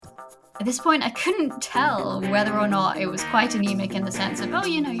At this point, I couldn't tell whether or not it was quite anemic in the sense of, oh,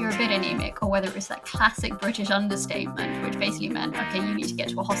 you're a bit anemic, or whether it was that classic British understatement, which basically meant, okay, you need to get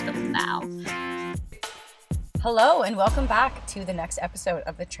to a hospital now. Hello, and welcome back to the next episode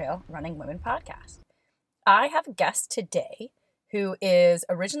of the Trail Running Women podcast. I have a guest today who is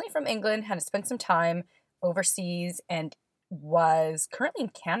originally from England, had spent some time overseas, and was currently in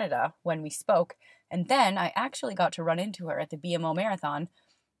Canada when we spoke. And then I actually got to run into her at the BMO Marathon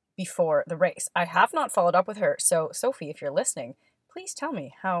before the race. I have not followed up with her, so Sophie, if you're listening, please tell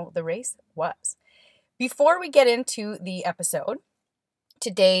me how the race was. Before we get into the episode,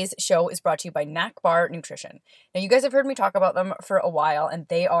 today's show is brought to you by Knack Bar Nutrition. Now, you guys have heard me talk about them for a while, and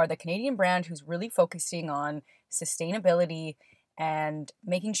they are the Canadian brand who's really focusing on sustainability and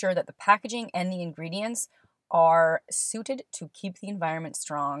making sure that the packaging and the ingredients are suited to keep the environment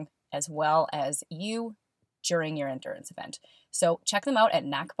strong as well as you during your endurance event. So check them out at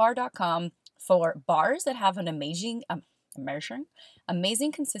knackbar.com for bars that have an amazing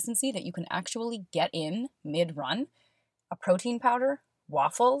consistency that you can actually get in mid-run, a protein powder,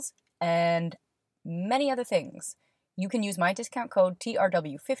 waffles, and many other things. You can use my discount code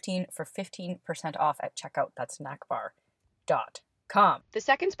TRW15 for 15% off at checkout. That's knackbar.com. The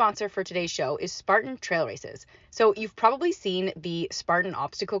second sponsor for today's show is Spartan Trail Races. So you've probably seen the Spartan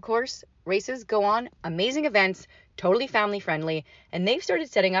obstacle course races go on, amazing events, totally family friendly, and they've started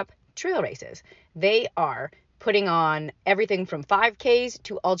setting up trail races. They are putting on everything from 5Ks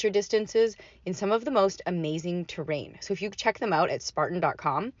to ultra distances in some of the most amazing terrain. So if you check them out at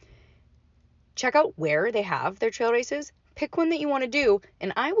spartan.com, check out where they have their trail races, pick one that you want to do,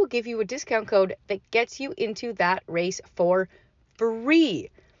 and I will give you a discount code that gets you into that race for free.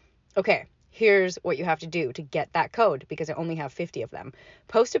 Okay, here's what you have to do to get that code, because I only have 50 of them.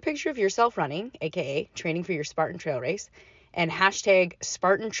 Post a picture of yourself running, aka training for your Spartan Trail race, and hashtag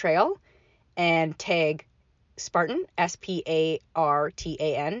Spartan Trail, and tag Spartan,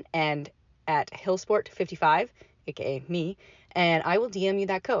 SPARTAN, and at Hillsport55, aka me, and I will DM you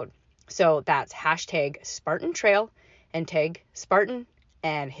that code. So that's hashtag Spartan Trail and tag Spartan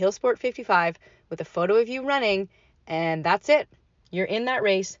and Hillsport55 with a photo of you running, and that's it. You're in that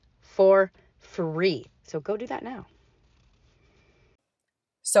race for free. So go do that now.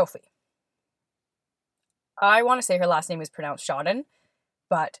 Sophie. I want to say her last name is pronounced Shodden,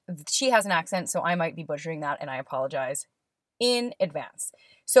 but she has an accent, so I might be butchering that, and I apologize in advance.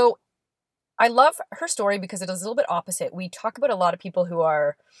 So I love her story because it is a little bit opposite. We talk about a lot of people who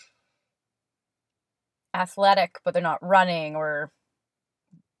are athletic, but they're not running, or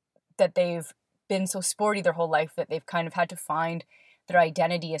that they've been so sporty their whole life that they've kind of had to find their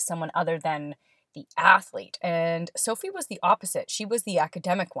identity as someone other than the athlete. And Sophie was the opposite. She was the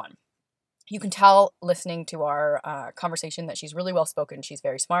academic one. You can tell listening to our conversation that she's really well spoken. She's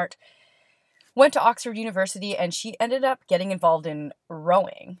very smart. Went to Oxford University, and she ended up getting involved in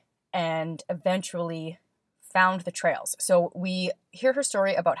rowing and eventually found the trails. So we hear her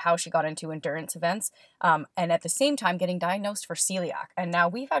story about how she got into endurance events, and at the same time getting diagnosed for celiac. And now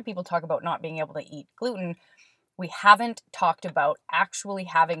we've had people talk about not being able to eat gluten. We haven't talked about actually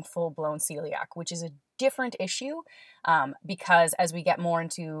having full-blown celiac, which is a different issue, because as we get more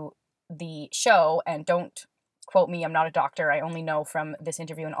into the show, and don't quote me, I'm not a doctor, I only know from this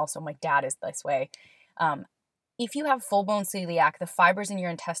interview, and also my dad is this way. If you have full-blown celiac, the fibers in your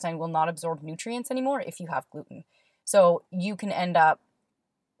intestine will not absorb nutrients anymore if you have gluten. So you can end up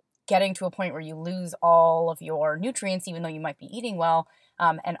getting to a point where you lose all of your nutrients, even though you might be eating well.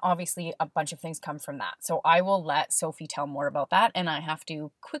 And obviously a bunch of things come from that. So I will let Sophie tell more about that. And I have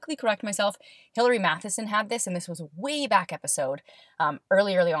to quickly correct myself. Hilary Matheson had this, and this was a way back episode,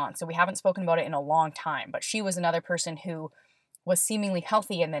 early on. So we haven't spoken about it in a long time, but she was another person who was seemingly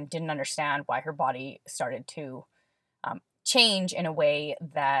healthy and then didn't understand why her body started to change in a way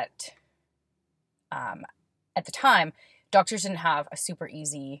that at the time doctors didn't have a super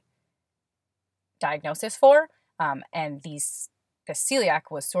easy diagnosis for, and the celiac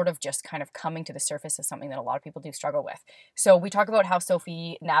was sort of just kind of coming to the surface as something that a lot of people do struggle with. So we talk about how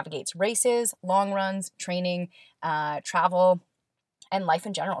Sophie navigates races, long runs, training, travel, and life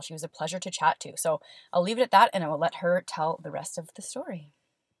in general. She was a pleasure to chat to. So I'll leave it at that, and I will let her tell the rest of the story.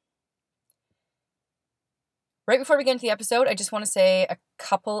 Right before we get into the episode, I just want to say a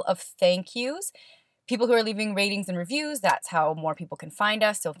couple of thank yous. People who are leaving ratings and reviews, that's how more people can find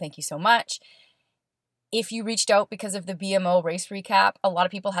us, so thank you so much. If you reached out because of the BMO race recap, a lot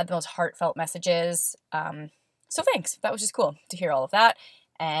of people had the most heartfelt messages. So thanks. That was just cool to hear all of that.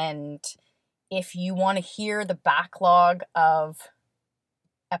 And if you want to hear the backlog of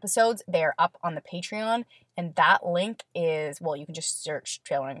episodes, they're up on the Patreon. And that link is, well, you can just search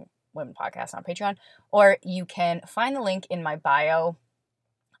Trail Running Women Podcast on Patreon, or you can find the link in my bio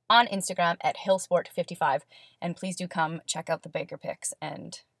on Instagram at hillsport55. And please do come check out the Baker pics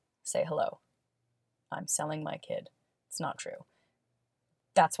and say hello. I'm selling my kid. It's not true.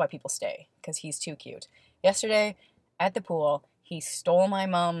 That's why people stay, because he's too cute. Yesterday at the pool, he stole my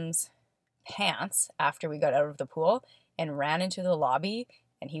mom's pants after we got out of the pool and ran into the lobby,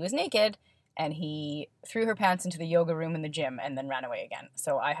 and he was naked, and he threw her pants into the yoga room in the gym and then ran away again.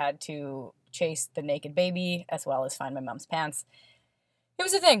 So I had to chase the naked baby as well as find my mom's pants. It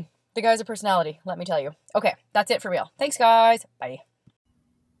was a thing. The guy's a personality, let me tell you. Okay, that's it for real. Thanks, guys. Bye.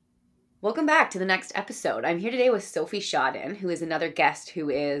 Welcome back to the next episode. I'm here today with Sophie Shawden, who is another guest who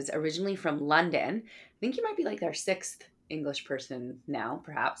is originally from London. I think you might be like our 6th English person now,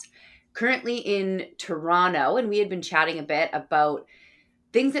 perhaps. Currently in Toronto, and we had been chatting a bit about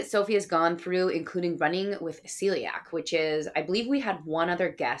things that Sophie has gone through, including running with celiac, which is, I believe we had one other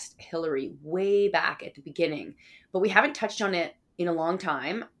guest, Hillary, way back at the beginning, but we haven't touched on it in a long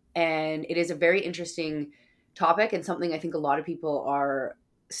time. And it is a very interesting topic and something I think a lot of people are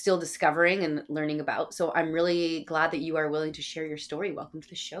still discovering and learning about. So I'm really glad that you are willing to share your story. Welcome to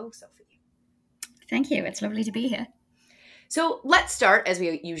the show, Sophie. Thank you. It's lovely to be here. So let's start, as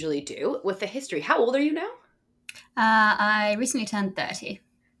we usually do, with the history. How old are you now? I recently turned 30.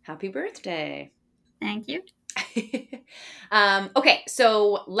 Happy birthday. Thank you. Okay,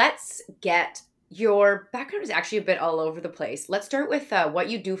 so let's get, your background is actually a bit all over the place. Let's start with what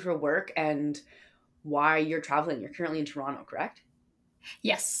you do for work and why you're traveling. You're currently in Toronto, correct?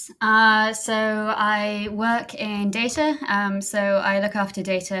 Yes. So I work in data. So I look after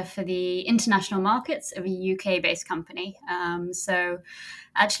data for the international markets of a UK-based company. So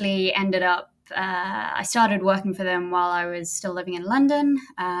actually ended up, I started working for them while I was still living in London,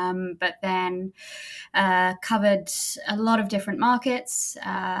 but then covered a lot of different markets,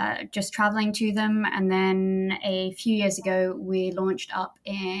 just traveling to them. And then a few years ago, we launched up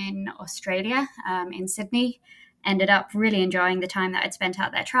in Australia, in Sydney. Ended up really enjoying the time that I'd spent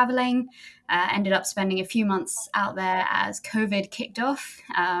out there traveling. Ended up spending a few months out there as COVID kicked off.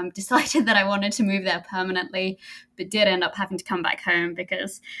 Decided that I wanted to move there permanently, but did end up having to come back home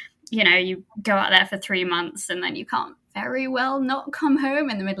because, you know, you go out there for 3 months and then you can't very well not come home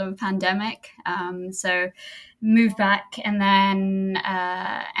in the middle of a pandemic. So moved back and then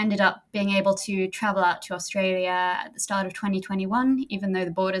ended up being able to travel out to Australia at the start of 2021, even though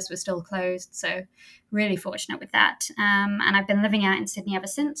the borders were still closed. So really fortunate with that. And I've been living out in Sydney ever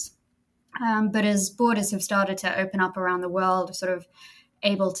since. But as borders have started to open up around the world, sort of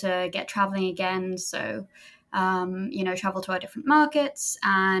able to get traveling again. So, travel to our different markets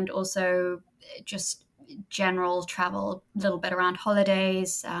and also just general travel, a little bit around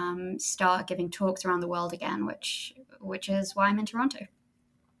holidays, start giving talks around the world again, which is why I'm in Toronto.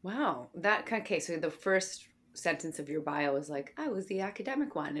 Wow. Okay, so the first sentence of your bio is like, I was the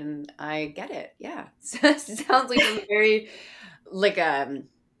academic one, and I get it. Yeah. Sounds like a very, like an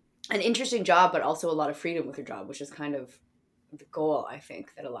interesting job, but also a lot of freedom with your job, which is kind of the goal, I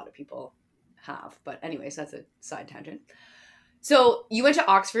think, that a lot of people have. But anyways, that's a side tangent. So you went to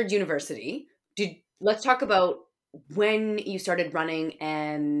Oxford University. Let's talk about when you started running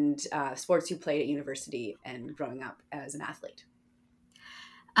and sports you played at university and growing up as an athlete.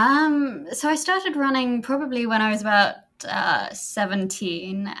 So I started running probably when I was about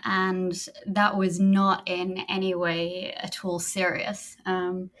 17, and that was not in any way at all serious.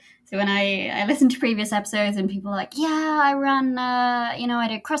 So when I listened to previous episodes and people were like, yeah, I ran, I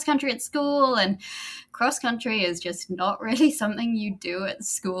did cross country at school, and cross country is just not really something you do at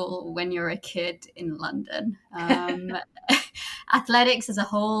school when you're a kid in London. Athletics as a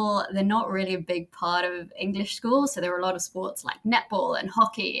whole, they're not really a big part of English school. So there are a lot of sports like netball and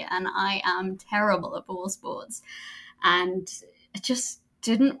hockey, and I am terrible at ball sports and I just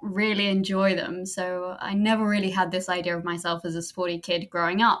didn't really enjoy them. So I never really had this idea of myself as a sporty kid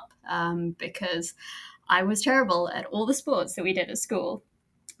growing up, because I was terrible at all the sports that we did at school.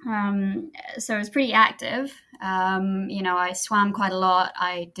 So I was pretty active. I swam quite a lot.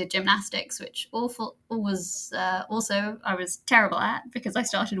 I did gymnastics, which was also I was terrible at because I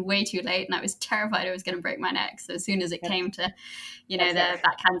started way too late and I was terrified I was going to break my neck. So as soon as it came to, the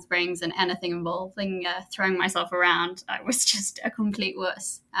back handsprings and anything involving throwing myself around, I was just a complete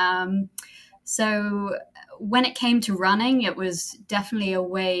wuss. So when it came to running, it was definitely a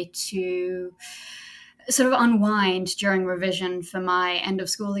way to sort of unwind during revision for my end of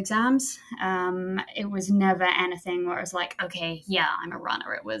school exams. It was never anything where I was like, okay, yeah, I'm a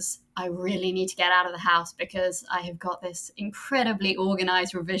runner. It was, I really need to get out of the house because I have got this incredibly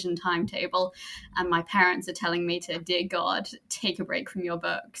organized revision timetable, and my parents are telling me to, dear God, take a break from your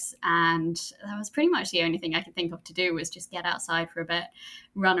books. And that was pretty much the only thing I could think of to do, was just get outside for a bit,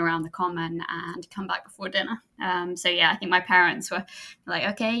 run around the common, and come back before dinner. So yeah, I think my parents were like,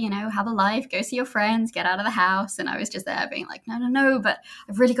 okay, have a life, go see your friends, get out of the house. And I was just there being like, no, but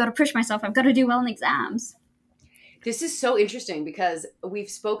I've really got to push myself. I've got to do well in exams. This is so interesting because we've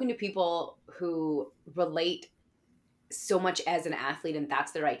spoken to people who relate so much as an athlete and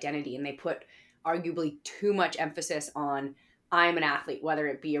that's their identity, and they put arguably too much emphasis on I'm an athlete, whether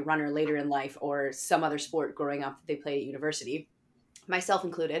it be a runner later in life or some other sport growing up that they play at university, myself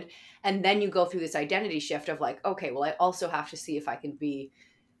included. And then you go through this identity shift of like, okay, well, I also have to see if I can be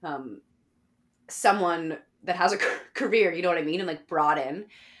someone that has a career, you know what I mean, and like broaden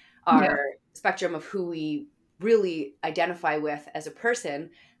our spectrum of who we really identify with as a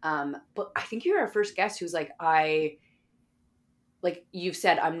person. But I think you're our first guest who's like, like you've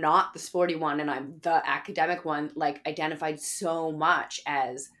said, I'm not the sporty one and I'm the academic one, like identified so much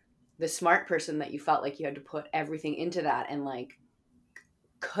as the smart person that you felt like you had to put everything into that and like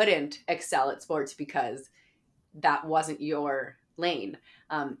couldn't excel at sports because that wasn't your lane.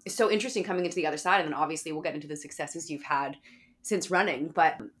 It's so interesting coming into the other side. And then obviously we'll get into the successes you've had since running,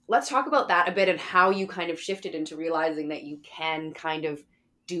 but let's talk about that a bit and how you kind of shifted into realizing that you can kind of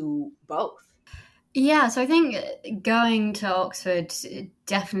do both. Yeah, so I think going to Oxford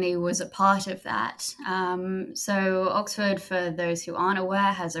definitely was a part of that. So Oxford, for those who aren't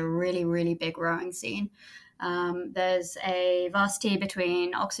aware, has a really, really big rowing scene. There's a varsity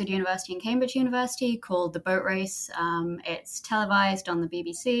between Oxford University and Cambridge University called the Boat Race. It's televised on the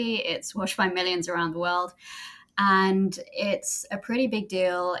BBC. It's watched by millions around the world. And it's a pretty big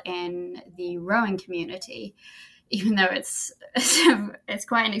deal in the rowing community, even though it's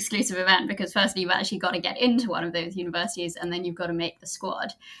quite an exclusive event because firstly you've actually got to get into one of those universities and then you've got to make the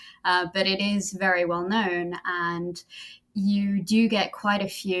squad. But it is very well known, and you do get quite a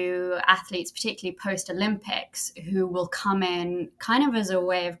few athletes, particularly post-Olympics, who will come in kind of as a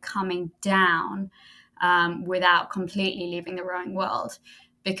way of coming down without completely leaving the rowing world.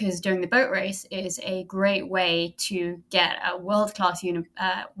 Because doing the boat race is a great way to get a world-class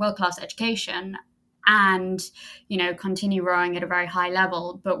education and continue rowing at a very high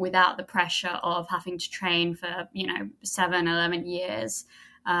level, but without the pressure of having to train for 7-11 years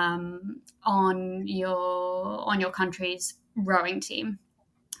on your country's rowing team.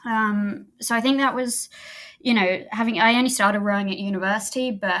 So I think that was I only started rowing at university,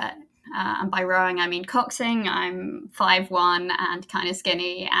 but and by rowing I mean coxing. I'm 5'1" and kind of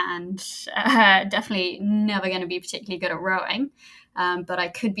skinny, and definitely never going to be particularly good at rowing. But I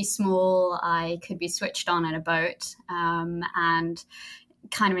could be small, I could be switched on in a boat, and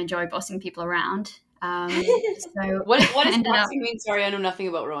kind of enjoy bossing people around. So what does boxing mean? Sorry, I know nothing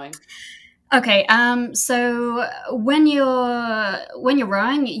about rowing. Okay, so when you're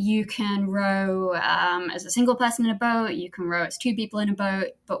rowing, you can row as a single person in a boat. You can row as 2 people in a boat.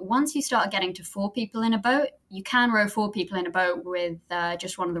 But once you start getting to 4 people in a boat, you can row 4 people in a boat with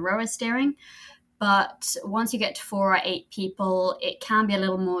just one of the rowers steering. But once you get to 4 or 8 people, it can be a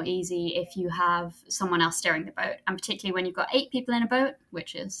little more easy if you have someone else steering the boat. And particularly when you've got 8 people in a boat,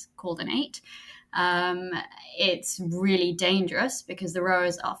 which is called an 8, it's really dangerous because the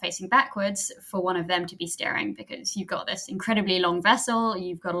rowers are facing backwards for one of them to be steering, because you've got this incredibly long vessel,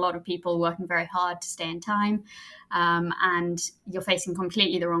 you've got a lot of people working very hard to stay in time, and you're facing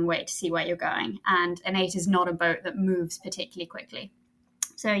completely the wrong way to see where you're going. And an 8 is not a boat that moves particularly quickly.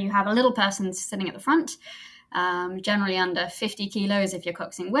 So you have a little person sitting at the front, generally under 50 kilos if you're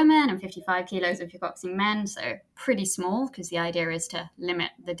coxing women and 55 kilos if you're coxing men. So pretty small, because the idea is to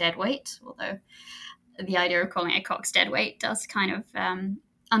limit the dead weight, although the idea of calling a cox dead weight does kind of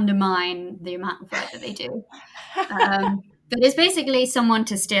undermine the amount of work that they do. But it's basically someone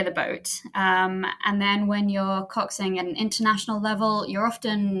to steer the boat. And then when you're coxing at an international level, you're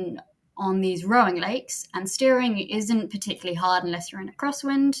often on these rowing lakes, and steering isn't particularly hard unless you're in a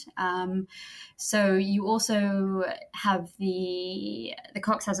crosswind. So you also have the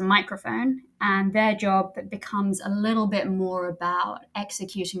cox has a microphone, and their job becomes a little bit more about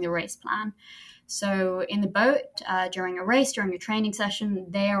executing the race plan. So in the boat, during a race, during a training session,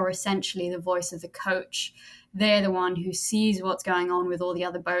 they are essentially the voice of the coach. They're the one who sees what's going on with all the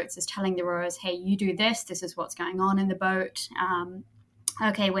other boats, is telling the rowers, hey, you do this, this is what's going on in the boat.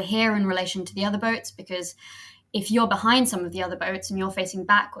 Okay, we're here in relation to the other boats because if you're behind some of the other boats and you're facing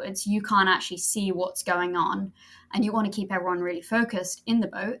backwards, you can't actually see what's going on. And you want to keep everyone really focused in the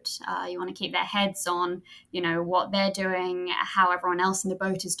boat. You want to keep their heads on, what they're doing, how everyone else in the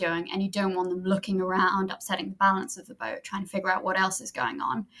boat is doing. And you don't want them looking around, upsetting the balance of the boat, trying to figure out what else is going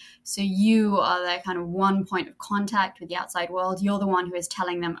on. So you are their kind of one point of contact with the outside world. You're the one who is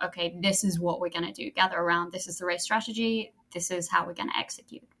telling them, okay, this is what we're going to do. Gather around. This is the race strategy. This is how we're going to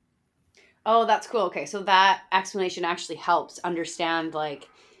execute. Oh, that's cool. Okay, so that explanation actually helps understand like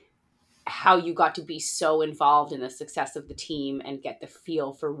how you got to be so involved in the success of the team and get the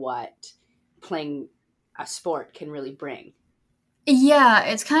feel for what playing a sport can really bring. Yeah,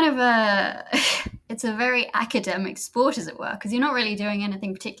 it's kind of it's a very academic sport, as it were, because you're not really doing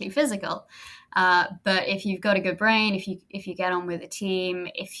anything particularly physical. But if you've got a good brain, if you get on with a team,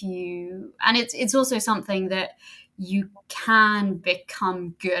 and it's also something that you can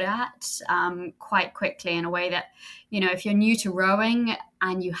become good at quite quickly in a way that, if you're new to rowing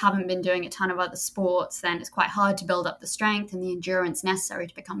and you haven't been doing a ton of other sports, then it's quite hard to build up the strength and the endurance necessary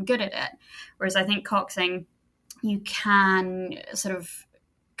to become good at it. Whereas I think coxing, you can sort of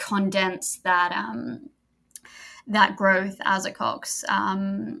condense that growth as a cox a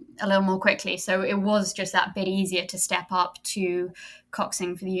little more quickly. So it was just that bit easier to step up to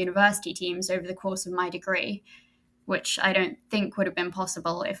coxing for the university teams over the course of my degree, which I don't think would have been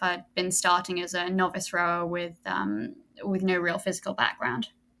possible if I'd been starting as a novice rower with no real physical background.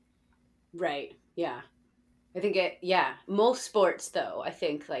 Right. Yeah. I think most sports though, I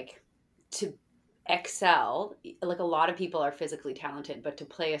think like to excel, like a lot of people are physically talented, but to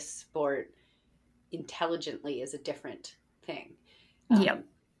play a sport intelligently is a different thing. Yep.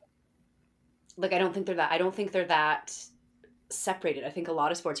 Like I don't think they're that separated. I think a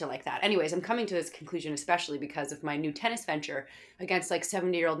lot of sports are like that. Anyways, I'm coming to this conclusion especially because of my new tennis venture against like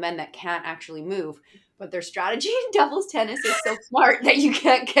 70-year-old men that can't actually move, but their strategy in doubles tennis is so smart that you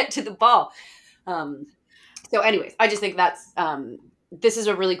can't get to the ball. So anyways, I just think that's this is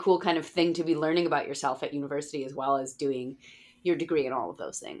a really cool kind of thing to be learning about yourself at university as well as doing your degree and all of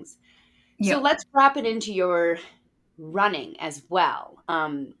those things. So Yep. let's wrap it into your running as well.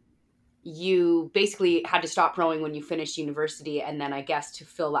 You basically had to stop rowing when you finished university, and then I guess to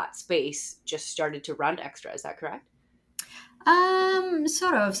fill that space, just started to run extra. Is that correct?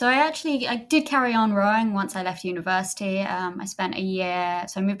 Sort of. So I did carry on rowing once I left university. I spent a year,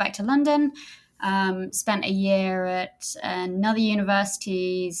 so I moved back to London. Spent a year at another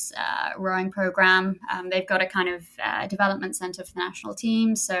university's rowing program. They've got a kind of development center for the national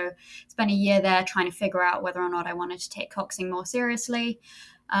team. So spent a year there trying to figure out whether or not I wanted to take coxing more seriously.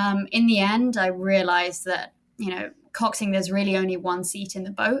 In the end, I realized that, coxing, there's really only one seat in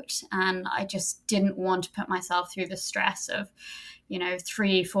the boat. And I just didn't want to put myself through the stress of,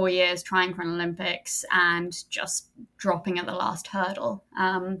 3-4 years trying for an Olympics and just dropping at the last hurdle.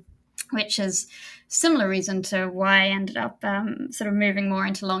 Which is similar reason to why I ended up sort of moving more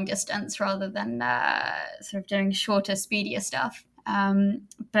into long distance rather than sort of doing shorter, speedier stuff. So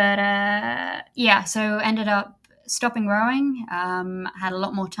ended up stopping rowing, had a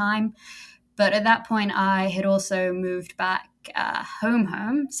lot more time. But at that point, I had also moved back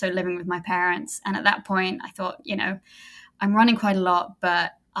home, so living with my parents. And at that point, I thought, I'm running quite a lot,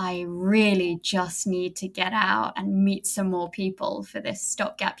 but I really just need to get out and meet some more people for this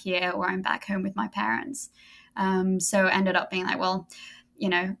stopgap year where I'm back home with my parents. So ended up being like, well,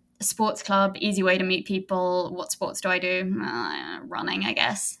 a sports club, easy way to meet people. What sports do I do? Running, I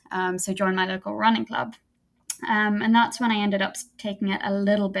guess. So joined my local running club. And that's when I ended up taking it a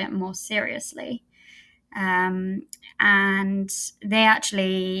little bit more seriously. And they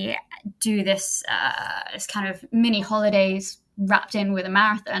actually do this kind of mini holidays wrapped in with a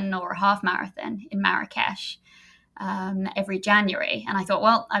marathon or a half marathon in Marrakesh every January. And I thought,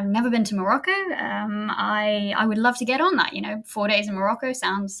 well, I've never been to Morocco. I would love to get on that. 4 days in Morocco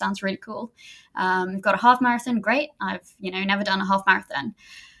sounds really cool. I've got a half marathon, great. I've never done a half marathon. And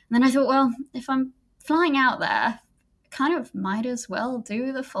then I thought, well, if I'm flying out there, kind of might as well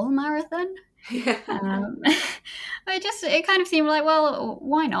do the full marathon. It kind of seemed like, well,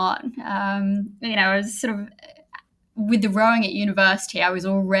 why not? I was sort of, with the rowing at university, I was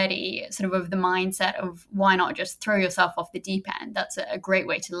already sort of the mindset of why not just throw yourself off the deep end? That's a great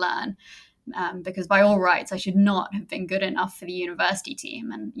way to learn. Because by all rights, I should not have been good enough for the university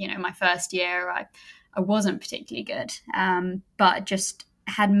team. And, my first year, I wasn't particularly good, but just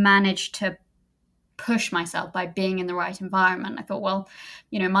had managed to push myself by being in the right environment. I thought, well,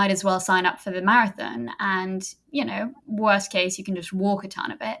 might as well sign up for the marathon. And, worst case, you can just walk a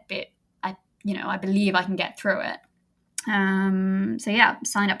ton of it. But I believe I can get through it.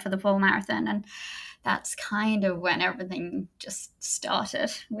 Sign up for the full marathon. And that's kind of when everything just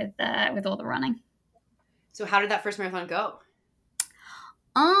started with all the running. So how did that first marathon go?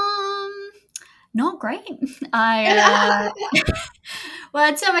 Not great. Well,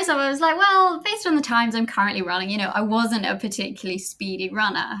 I told myself, I was like, well, based on the times I'm currently running, I wasn't a particularly speedy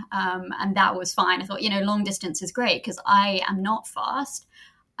runner, and that was fine. I thought, long distance is great because I am not fast.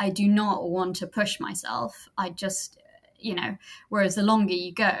 I do not want to push myself. I just, whereas the longer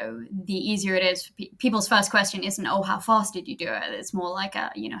you go, the easier it is. People's first question isn't, oh, how fast did you do it? It's more like,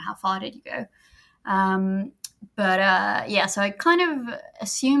 how far did you go? So I kind of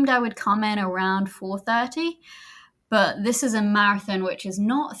assumed I would come in around 4:30. But this is a marathon which is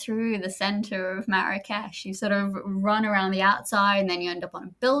not through the center of Marrakesh. You sort of run around the outside, and then you end up on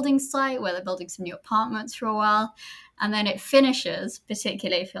a building site where they're building some new apartments for a while. And then it finishes,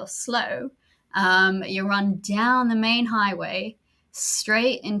 particularly if you're slow. You run down the main highway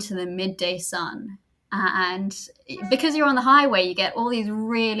straight into the midday sun. And because you're on the highway, you get all these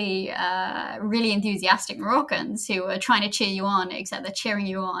really, really enthusiastic Moroccans who are trying to cheer you on, except they're cheering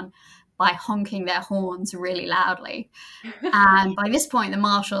you on by honking their horns really loudly. And by this point, the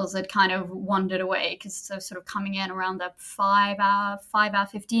marshals had kind of wandered away because they're sort of coming in around the 5 hour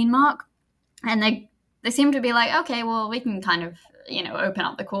 15 mark. And they seem to be like, okay, well, we can kind of, open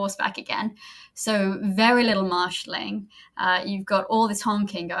up the course back again. So very little marshalling. You've got all this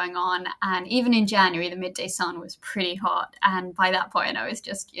honking going on. And even in January, the midday sun was pretty hot. And by that point, I was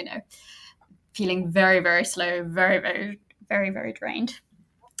just, feeling very, very slow, very, very, very, very drained.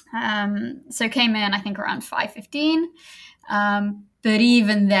 So came in, I think, around 5:15. But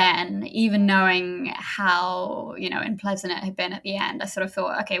even then, even knowing how, unpleasant it had been at the end, I sort of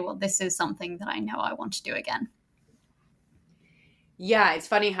thought, okay, well, this is something that I know I want to do again. Yeah, it's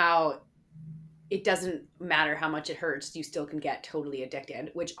funny how it doesn't matter how much it hurts, you still can get totally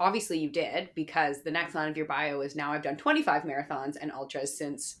addicted, which obviously you did, because the next line of your bio is now I've done 25 marathons and ultras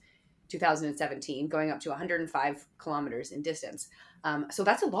since 2017, going up to 105 kilometers in distance. So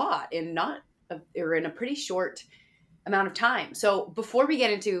that's a lot in in a pretty short amount of time. So before we get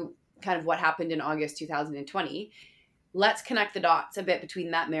into kind of what happened in August 2020, let's connect the dots a bit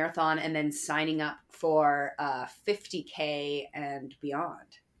between that marathon and then signing up for 50K and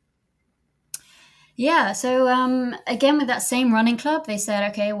beyond. Yeah, so again, with that same running club, they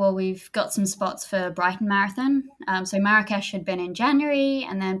said, okay, well, we've got some spots for Brighton Marathon. So Marrakesh had been in January,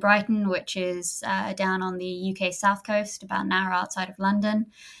 and then Brighton, which is down on the UK south coast, about an hour outside of London.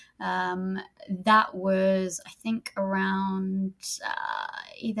 That was, I think, around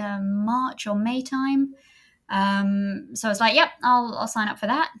either March or May time. So I was like, yep, I'll sign up for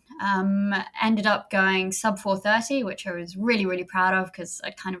that. Ended up going sub 4:30, which I was really, really proud of because I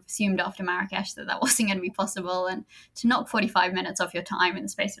kind of assumed after Marrakesh that wasn't going to be possible. And to knock 45 minutes off your time in the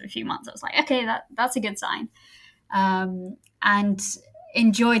space of a few months, I was like, okay, that's a good sign. And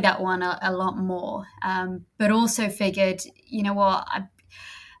enjoyed that one a lot more. But also figured, you know what, I'm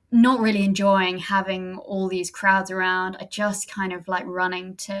not really enjoying having all these crowds around. I just kind of like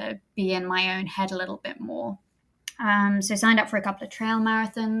running to be in my own head a little bit more. So signed up for a couple of trail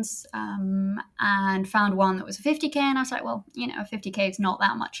marathons and found one that was a 50K. And I was like, well, a 50K is not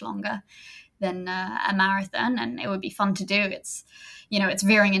that much longer than a marathon, and it would be fun to do. It's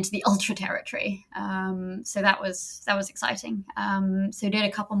veering into the ultra territory. So that was exciting. So did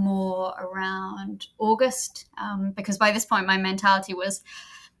a couple more around August because by this point my mentality was,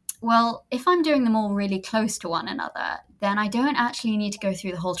 well, if I'm doing them all really close to one another, then I don't actually need to go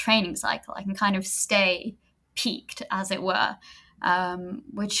through the whole training cycle. I can kind of stay peaked, as it were,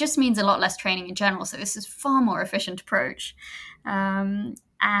 which just means a lot less training in general. So this is far more efficient approach.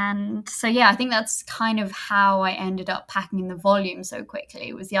 And so, yeah, I think that's kind of how I ended up packing in the volume so quickly.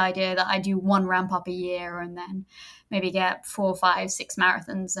 It was the idea that I do one ramp up a year and then maybe get 4, 5, 6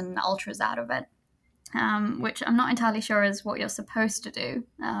 marathons and ultras out of it. Which I'm not entirely sure is what you're supposed to do.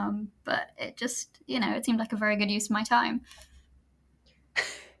 But it just, it seemed like a very good use of my time.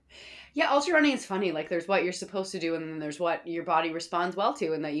 Yeah, ultra running is funny. Like there's what you're supposed to do and then there's what your body responds well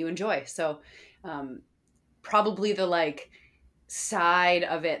to and that you enjoy. So probably the side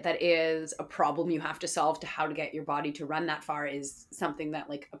of it that is a problem you have to solve to how to get your body to run that far is something that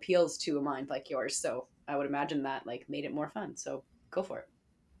appeals to a mind like yours. So I would imagine that made it more fun. So go for it.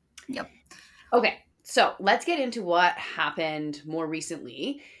 Yep. Okay. So let's get into what happened more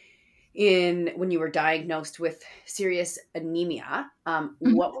recently when you were diagnosed with serious anemia.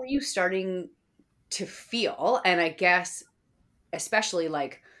 What were you starting to feel? And I guess especially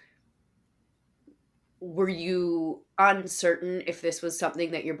were you uncertain if this was something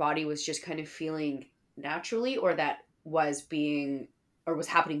that your body was just kind of feeling naturally or that was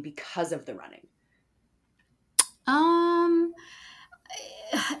happening because of the running? Um,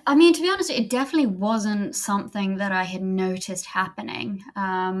 I mean, to be honest, it definitely wasn't something that I had noticed happening,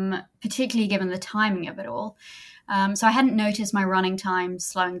 particularly given the timing of it all. So I hadn't noticed my running time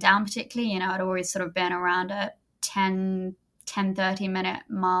slowing down particularly. I'd always sort of been around a 10, 30 minute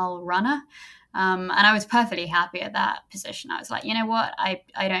mile runner. And I was perfectly happy at that position. I was like, you know what,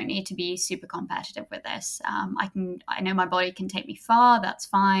 I don't need to be super competitive with this. I know my body can take me far. That's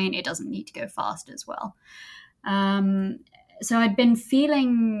fine. It doesn't need to go fast as well. Um, so I'd been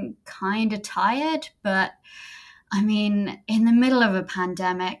feeling kind of tired, but I mean, in the middle of a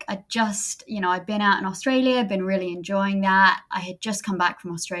pandemic, I'd been out in Australia, been really enjoying that. I had just come back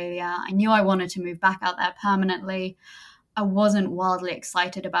from Australia. I knew I wanted to move back out there permanently. I wasn't wildly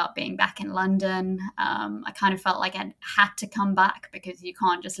excited about being back in London. I kind of felt like I had to come back because you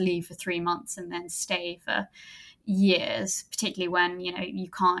can't just leave for 3 months and then stay for years, particularly when, you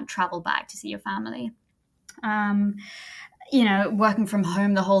can't travel back to see your family. Um, Working from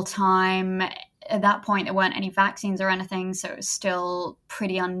home the whole time. At that point, there weren't any vaccines or anything, so it was still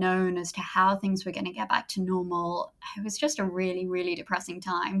pretty unknown as to how things were going to get back to normal. It was just a really, really depressing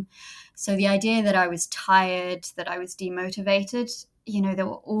time. So the idea that I was tired, that I was demotivated, there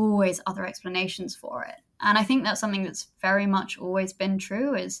were always other explanations for it. And I think that's something that's very much always been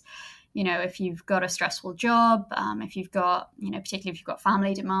true is, if you've got a stressful job, if you've got, particularly if you've got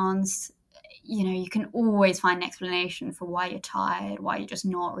family demands, you can always find an explanation for why you're tired, why you're just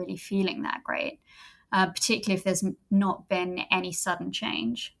not really feeling that great, particularly if there's not been any sudden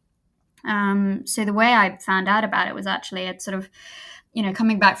change. So the way I found out about it was actually at sort of,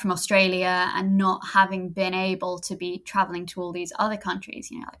 coming back from Australia and not having been able to be traveling to all these other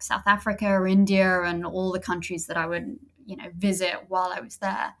countries, like South Africa or India and all the countries that I would, visit while I was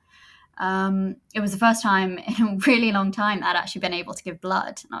there. It was the first time in a really long time that I'd actually been able to give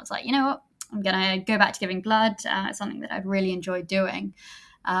blood. And I was like, you know what? I'm going to go back to giving blood. It's something that I'd really enjoyed doing.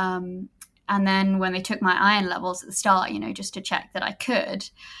 And then when they took my iron levels at the start, just to check that I could,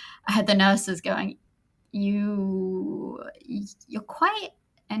 I had the nurses going, you're quite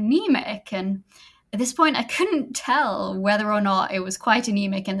anemic. And at this point, I couldn't tell whether or not it was quite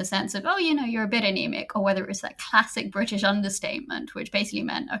anemic in the sense of, you're a bit anemic, or whether it was that classic British understatement, which basically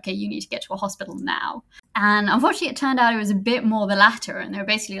meant, okay, you need to get to a hospital now. And unfortunately, it turned out it was a bit more the latter. And they were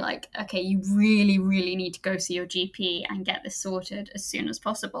basically like, okay, you really, really need to go see your GP and get this sorted as soon as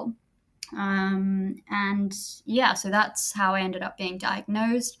possible. And yeah, so that's how I ended up being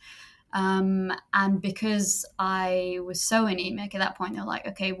diagnosed. And because I was so anemic at that point, they're like,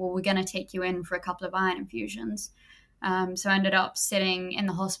 okay, well, we're going to take you in for a couple of iron infusions. So I ended up sitting in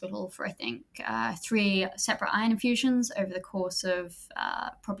the hospital for, I think, 3 separate iron infusions over the course of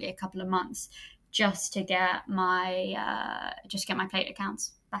probably a couple of months, just to get my platelet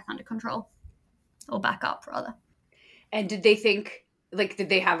counts back under control, or back up rather. And did they think, did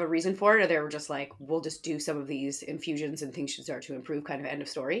they have a reason for it, or they were just like, we'll just do some of these infusions and things should start to improve, kind of end of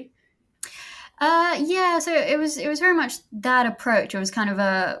story? Yeah, so it was very much that approach. It was kind of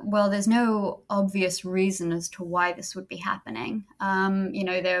there's no obvious reason as to why this would be happening.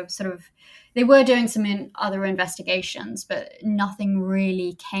 They were doing some other investigations, but nothing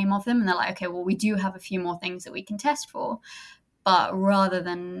really came of them. And they're like, okay, well, we do have a few more things that we can test for. But rather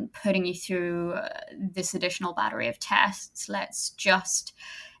than putting you through this additional battery of tests, let's just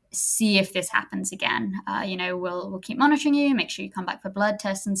see if this happens again. We'll keep monitoring you, make sure you come back for blood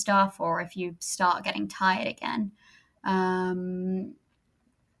tests and stuff, or if you start getting tired again. That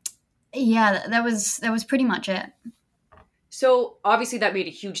was pretty much it. So obviously that made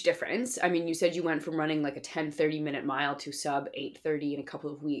a huge difference. I mean, you said you went from running like a 10-30 minute mile to sub 8:30 in a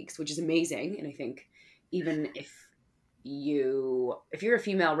couple of weeks, which is amazing. And I think even if you're a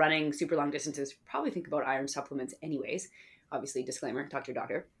female running super long distances, probably think about iron supplements anyways. Obviously, disclaimer, talk to your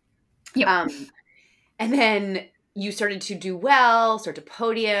doctor. Yep. And then you started to do well, start to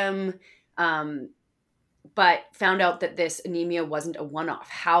podium, but found out that this anemia wasn't a one-off.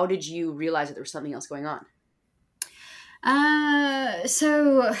 How did you realize that there was something else going on?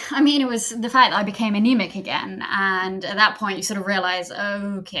 It was the fact that I became anemic again. And at that point, you sort of realize,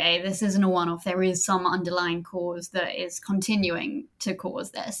 okay, this isn't a one-off. There is some underlying cause that is continuing to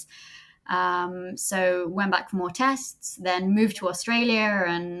cause this. So went back for more tests, then moved to Australia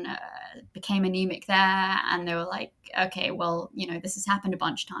and became anemic there. And they were like, okay, well, this has happened a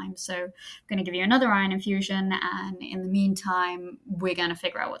bunch of times. So I'm going to give you another iron infusion. And in the meantime, we're going to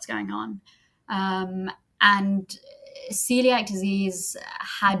figure out what's going on. And celiac disease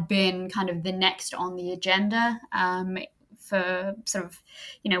had been kind of the next on the agenda for sort of,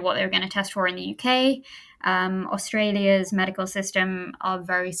 what they were going to test for in the UK. Australia's medical system are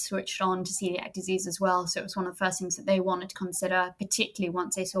very switched on to celiac disease as well. So it was one of the first things that they wanted to consider, particularly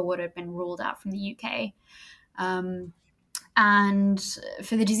once they saw what had been ruled out from the UK. And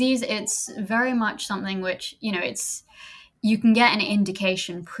for the disease, it's very much something which, you can get an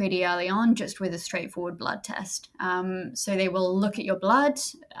indication pretty early on just with a straightforward blood test. So they will look at your blood,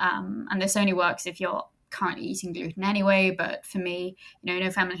 and this only works if you're currently eating gluten anyway. But for me, no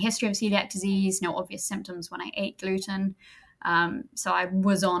family history of celiac disease, no obvious symptoms when I ate gluten. So I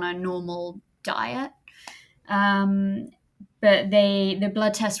was on a normal diet. But the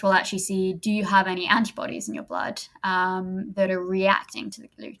blood test will actually see, do you have any antibodies in your blood that are reacting to the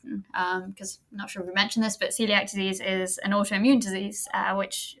gluten? Because I'm not sure if we mentioned this, but celiac disease is an autoimmune disease,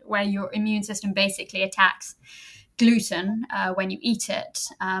 where your immune system basically attacks gluten when you eat it.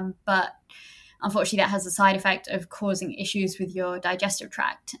 But unfortunately, that has the side effect of causing issues with your digestive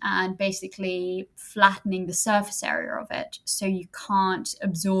tract and basically flattening the surface area of it. So you can't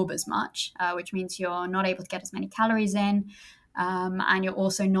absorb as much, which means you're not able to get as many calories in. And you're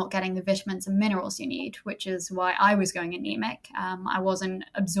also not getting the vitamins and minerals you need, which is why I was going anemic. I wasn't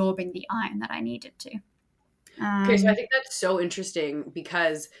absorbing the iron that I needed to. Okay, so I think that's so interesting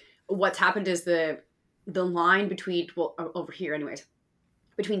because what's happened is the line between, well, over here anyways,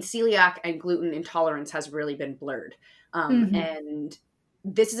 between celiac and gluten intolerance has really been blurred. And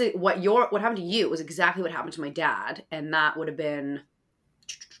this is what happened to you was exactly what happened to my dad. And that would have been,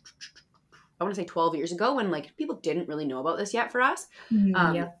 I want to say 12 years ago when like people didn't really know about this yet for us.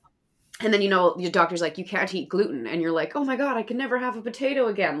 Yeah. And then, your doctor's like, you can't eat gluten. And you're like, oh my God, I can never have a potato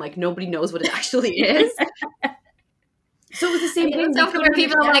again. Like nobody knows what it actually is. So it was the same thing. So when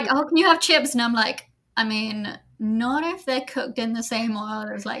people are like, oh, can you have chips? And I'm like, I mean, not if they're cooked in the same oil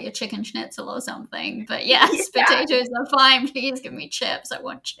as like your chicken schnitzel or something. But yes, potatoes are fine. Please give me chips. I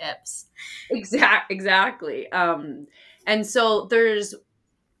want chips. Exactly. And so there's,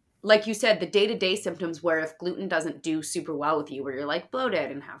 like you said, the day-to-day symptoms where if gluten doesn't do super well with you, where you're like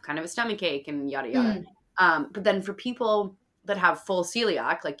bloated and have kind of a stomach ache and yada, yada. But then for people that have full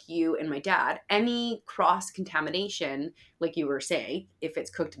celiac, like you and my dad, any cross-contamination, like you were saying, if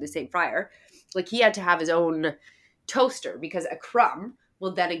it's cooked in the same fryer, like he had to have his own toaster because a crumb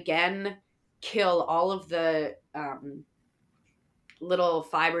will then again kill all of the little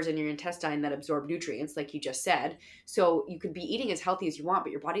fibers in your intestine that absorb nutrients, like you just said. So you could be eating as healthy as you want,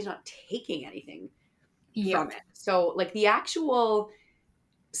 but your body's not taking anything from it. So like the actual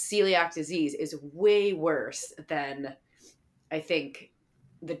celiac disease is way worse than I think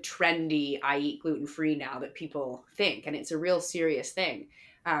the trendy I eat gluten-free now that people think. And it's a real serious thing.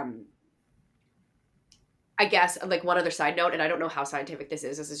 I guess like one other side note, and I don't know how scientific this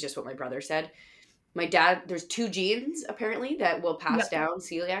is just what my brother said. My dad, there's 2 genes apparently that will pass down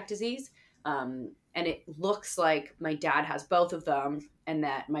celiac disease. And it looks like my dad has both of them and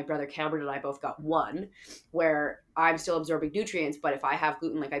that my brother Cameron and I both got one, where I'm still absorbing nutrients. But if I have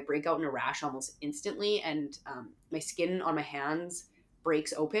gluten, like I break out in a rash almost instantly and my skin on my hands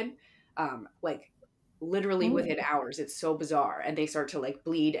breaks open, like literally within hours. It's so bizarre. And they start to like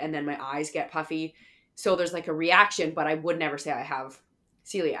bleed and then my eyes get puffy. So there's like a reaction, but I would never say I have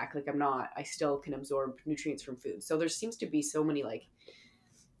celiac. Like I still can absorb nutrients from food. So there seems to be so many like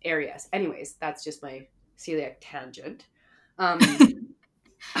areas. Anyways, that's just my celiac tangent.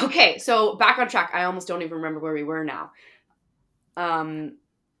 Okay, so back on track. I almost don't even remember where we were now.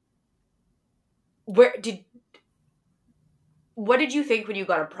 What did you think when you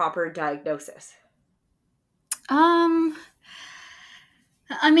got a proper diagnosis?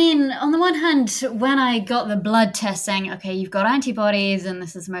 I mean, on the one hand, when I got the blood test saying, okay, you've got antibodies and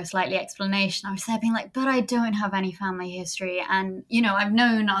this is the most likely explanation, I was there being like, but I don't have any family history. And, I've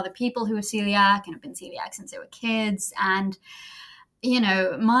known other people who are celiac and have been celiac since they were kids. And,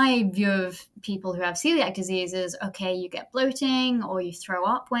 my view of people who have celiac disease is, okay, you get bloating or you throw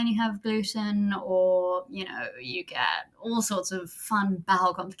up when you have gluten or, you get all sorts of fun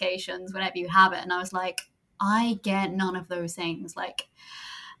bowel complications whenever you have it. And I was like, I get none of those things. Like,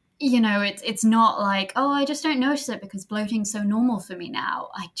 it's not like, oh, I just don't notice it because bloating's so normal for me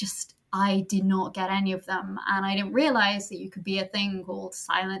now. I did not get any of them. And I didn't realize that you could be a thing called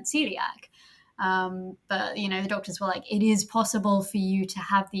silent celiac. But, the doctors were like, it is possible for you to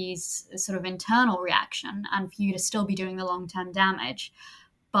have these sort of internal reaction and for you to still be doing the long-term damage,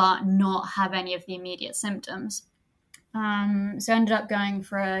 but not have any of the immediate symptoms. So I ended up going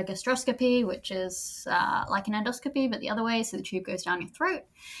for a gastroscopy, which is like an endoscopy, but the other way. So the tube goes down your throat,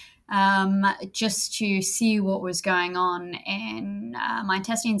 just to see what was going on in my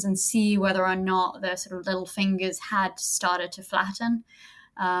intestines and see whether or not the sort of little fingers had started to flatten.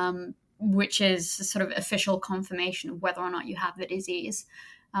 which is sort of official confirmation of whether or not you have the disease.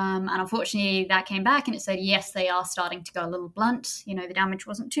 And unfortunately, that came back and it said, yes, they are starting to go a little blunt. The damage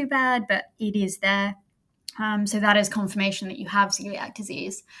wasn't too bad, but it is there. So that is confirmation that you have celiac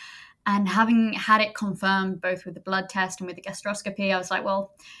disease. And having had it confirmed both with the blood test and with the gastroscopy, I was like,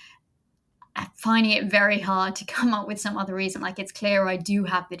 well, I'm finding it very hard to come up with some other reason. Like, it's clear I do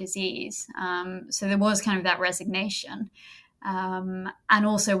have the disease. So there was kind of that resignation. And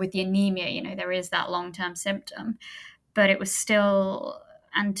also with the anemia, there is that long-term symptom. But it was still,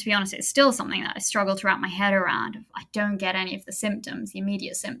 and to be honest, it's still something that I struggle to wrap my head around. I don't get any of the symptoms, the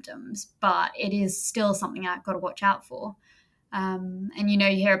immediate symptoms, but it is still something I've got to watch out for. And you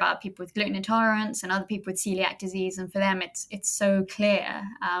hear about people with gluten intolerance and other people with celiac disease, and for them it's so clear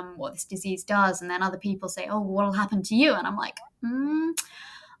what this disease does. And then other people say, oh, what'll happen to you? And I'm like,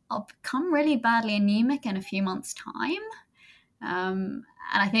 I'll become really badly anemic in a few months' time. And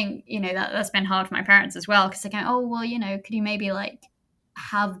I think, that's been hard for my parents as well, because they go, oh, well, could you maybe like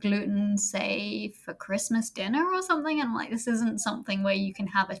have gluten, say, for Christmas dinner or something? And I'm like, this isn't something where you can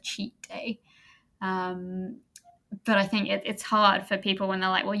have a cheat day. But I think it's hard for people when they're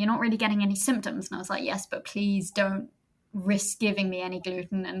like, well, you're not really getting any symptoms. And I was like, yes, but please don't risk giving me any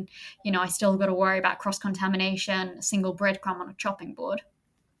gluten. And, I still got to worry about cross-contamination, a single breadcrumb on a chopping board.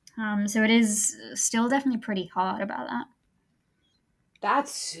 So it is still definitely pretty hard about that.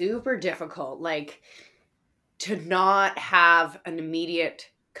 That's super difficult. Like, to not have an immediate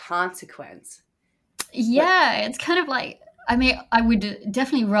consequence. Yeah, it's kind of like, I mean, I would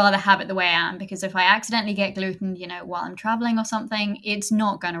definitely rather have it the way I am, because if I accidentally get gluten, while I'm traveling or something, it's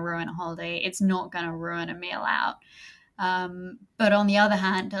not going to ruin a holiday. It's not going to ruin a meal out. But on the other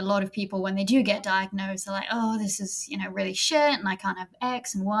hand, a lot of people, when they do get diagnosed, they're like, oh, this is, really shit, and I can't have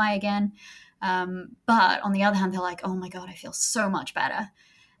X and Y again. But on the other hand, they're like, oh my God, I feel so much better.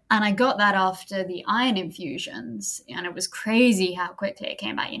 And I got that after the iron infusions, and it was crazy how quickly it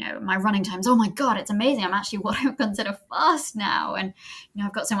came back. My running times, oh my God, it's amazing. I'm actually what I would consider fast now. And,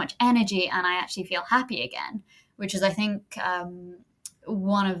 I've got so much energy and I actually feel happy again, which is, I think,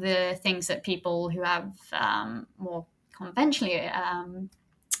 one of the things that people who have more conventionally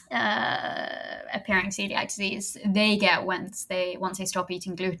appearing celiac disease, they get once they stop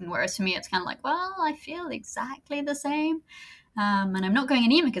eating gluten. Whereas for me, it's kind of like, well, I feel exactly the same. And I'm not going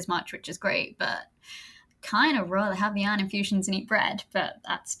anemic as much, which is great, but kind of rather have the iron infusions and eat bread, but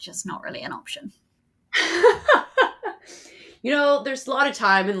that's just not really an option. There's a lot of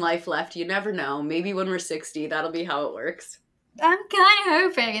time in life left. You never know. Maybe when we're 60, that'll be how it works. I'm kind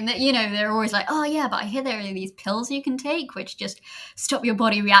of hoping that, they're always like, oh yeah, but I hear there are these pills you can take which just stop your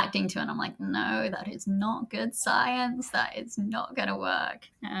body reacting to it. And I'm like, no, that is not good science. That is not going to work.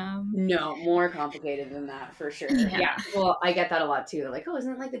 No, more complicated than that for sure. Yeah. Well, I get that a lot too. They're like, oh,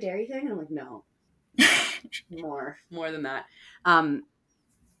 isn't it like the dairy thing? And I'm like, no, more than that.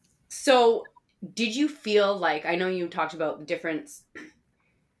 So did you feel like, I know you talked about the difference.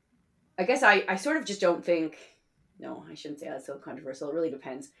 I guess I sort of just don't think, no, I shouldn't say that's so controversial. It really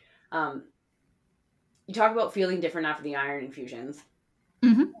depends. You talk about feeling different after the iron infusions.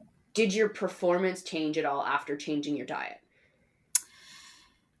 Mm-hmm. Did your performance change at all after changing your diet?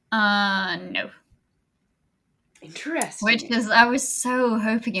 No. Interesting. Which is, I was so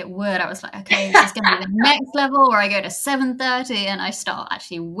hoping it would. I was like, okay, is this going to be the next level where I go to 7:30 and I start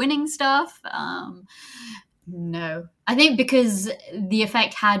actually winning stuff? No. I think because the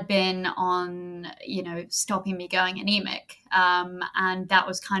effect had been on, stopping me going anemic. And that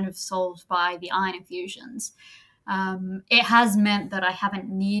was kind of solved by the iron infusions. It has meant that I haven't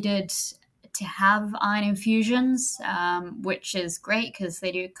needed to have iron infusions, which is great because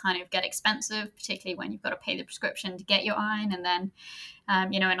they do kind of get expensive, particularly when you've got to pay the prescription to get your iron. And then,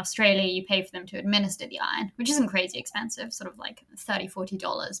 in Australia, you pay for them to administer the iron, which isn't crazy expensive, sort of like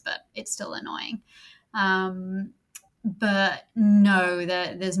 $30-40, but it's still annoying. But no,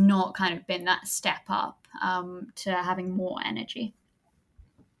 there's not kind of been that step up to having more energy.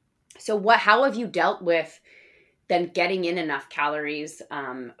 So how have you dealt with then getting in enough calories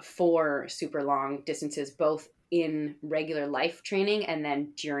for super long distances, both in regular life training and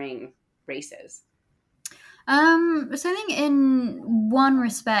then during races? So I think in one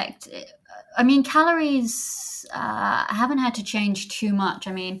respect, calories haven't had to change too much.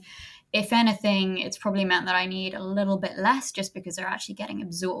 If anything, it's probably meant that I need a little bit less just because they're actually getting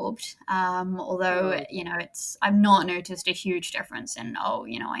absorbed. Although, I've not noticed a huge difference in, I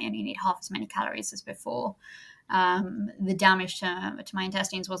only need half as many calories as before. The damage to my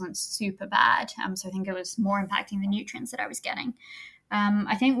intestines wasn't super bad. So I think it was more impacting the nutrients that I was getting.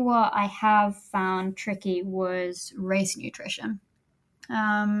 I think what I have found tricky was race nutrition.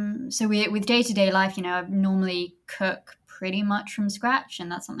 So with day-to-day life, I normally cook pretty much from scratch,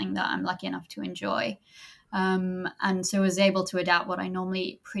 and that's something that I'm lucky enough to enjoy. And so I was able to adapt what I normally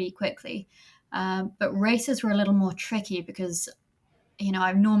eat pretty quickly. But races were a little more tricky because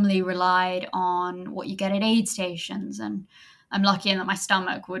I've normally relied on what you get at aid stations, and I'm lucky in that my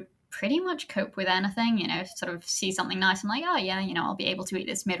stomach would pretty much cope with anything. Sort of see something nice, I'm like, oh yeah, I'll be able to eat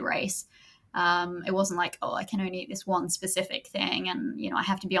this mid-race. It wasn't like, oh, I can only eat this one specific thing, and I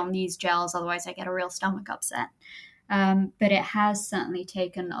have to be on these gels, otherwise I get a real stomach upset. But it has certainly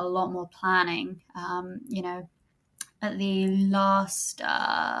taken a lot more planning. At the last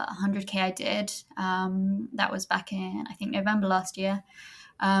 100K I did, that was back in, I think, November last year.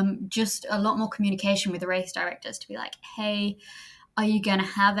 Just a lot more communication with the race directors to be like, hey, are you going to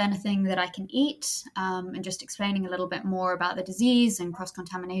have anything that I can eat? And just explaining a little bit more about the disease and cross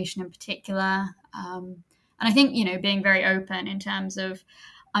contamination in particular. And I think, being very open in terms of,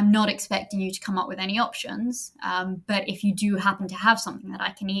 I'm not expecting you to come up with any options. But if you do happen to have something that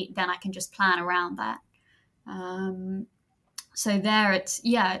I can eat, then I can just plan around that. So there, it's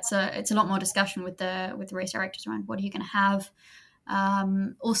a lot more discussion with the race directors around what are you going to have.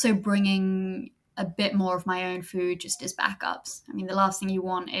 Also bringing a bit more of my own food just as backups. I mean, the last thing you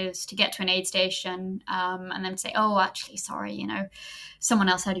want is to get to an aid station and then say, oh, actually, sorry, someone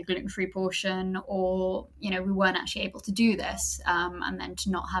else had a gluten-free portion, or, we weren't actually able to do this, and then to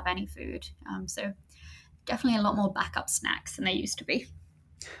not have any food. So definitely a lot more backup snacks than they used to be.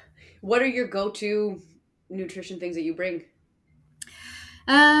 What are your go-to nutrition things that you bring?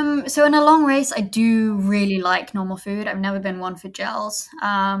 So in a long race, I do really like normal food. I've never been one for gels.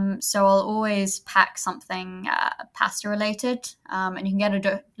 So I'll always pack something pasta related. And you can get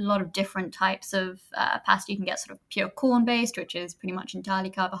a lot of different types of pasta. You can get sort of pure corn based, which is pretty much entirely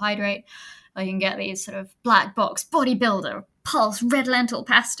carbohydrate. Or you can get these sort of black box bodybuilder pulse red lentil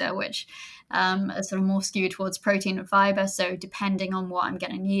pasta, which are sort of more skewed towards protein and fiber. So depending on what I'm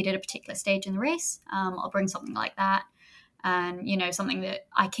going to need at a particular stage in the race, I'll bring something like that. And something that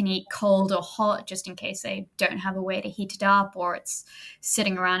I can eat cold or hot, just in case I don't have a way to heat it up, or it's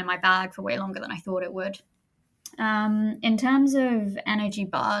sitting around in my bag for way longer than I thought it would. In terms of energy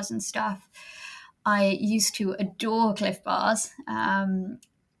bars and stuff, I used to adore Cliff bars.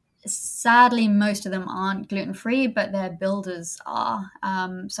 Sadly, most of them aren't gluten-free, but their builders are.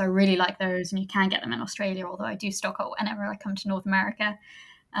 So I really like those, and you can get them in Australia, although I do stock up whenever I come to North America.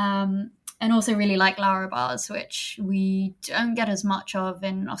 And also really like Lara bars, which we don't get as much of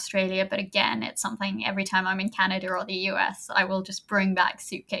in Australia. But again, it's something every time I'm in Canada or the US, I will just bring back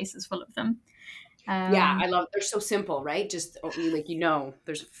suitcases full of them. Yeah, I love. They're so simple, right? Just there's And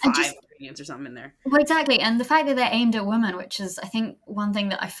five just, ingredients or something in there. well, exactly. And the fact that they're aimed at women, which is, I think, one thing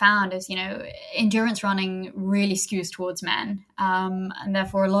that I found is, endurance running really skews towards men. And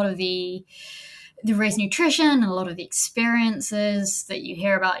therefore, a lot of the race nutrition and a lot of the experiences that you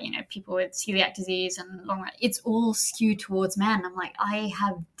hear about, people with celiac disease and long run, it's all skewed towards men. I'm like, I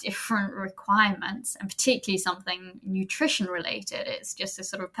have different requirements, and particularly something nutrition related. It's just a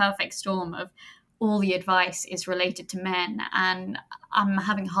sort of perfect storm of all the advice is related to men, and I'm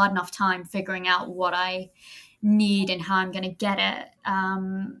having a hard enough time figuring out what I need and how I'm going to get it.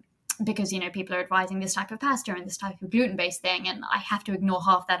 Because people are advising this type of pasta and this type of gluten-based thing, and I have to ignore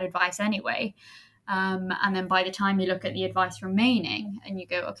half that advice anyway. And then by the time you look at the advice remaining and you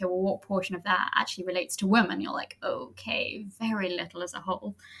go, okay, well, what portion of that actually relates to women? You're like, okay, very little as a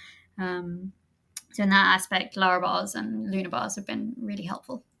whole. So in that aspect, Lara bars and Luna bars have been really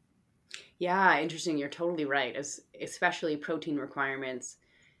helpful. Yeah, interesting. You're totally right. Especially protein requirements,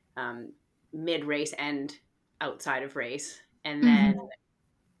 mid race and outside of race, and then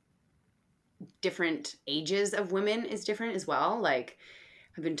different ages of women is different as well. Like,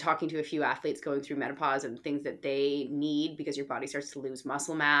 I've been talking to a few athletes going through menopause and things that they need because your body starts to lose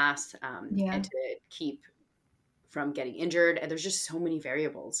muscle mass, and to keep from getting injured. And there's just so many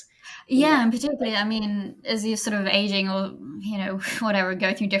variables. Yeah, and particularly, I mean, as you're sort of aging or, whatever,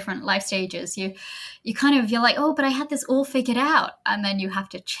 go through different life stages, you're like, oh, but I had this all figured out. And then you have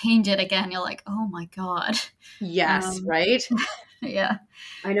to change it again. You're like, oh my God. Yes, right? Yeah.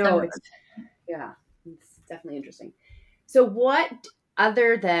 I know. It's definitely interesting. So what,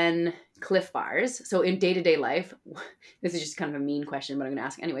 other than Cliff bars, so in day-to-day life, this is just kind of a mean question, but I'm going to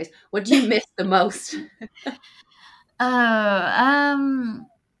ask anyways, what do you miss the most?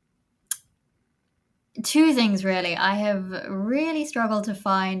 Two things really. I have really struggled to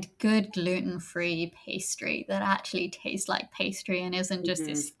find good gluten-free pastry that actually tastes like pastry and isn't just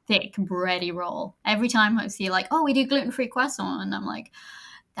this thick bready roll. Every time I see like, oh, we do gluten-free croissant, and I'm like,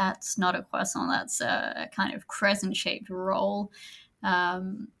 that's not a croissant, that's a kind of crescent-shaped roll.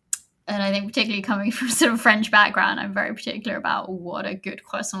 And I think particularly coming from sort of French background, I'm very particular about what a good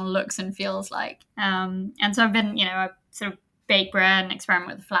croissant looks and feels like. And so I've been, I sort of bake bread and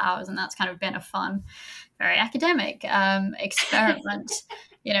experiment with flours, and that's kind of been a fun, very academic experiment.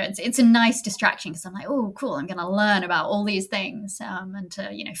 It's a nice distraction because I'm like, oh, cool, I'm going to learn about all these things and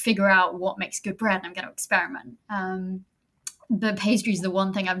to, figure out what makes good bread, and I'm going to experiment. But pastry is the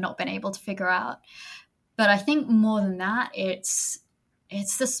one thing I've not been able to figure out. But I think more than that, it's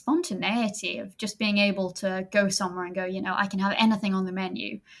the spontaneity of just being able to go somewhere and go, I can have anything on the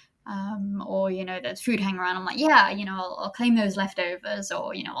menu. Or, there's food hanging around. I'm like, yeah, I'll claim those leftovers,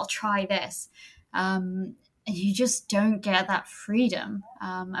 or, I'll try this. And you just don't get that freedom.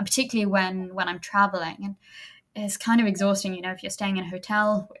 And particularly when I'm traveling, and it's kind of exhausting, if you're staying in a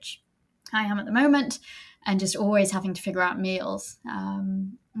hotel, which I am at the moment, and just always having to figure out meals. I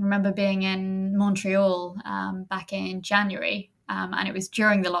remember being in Montreal back in January, and it was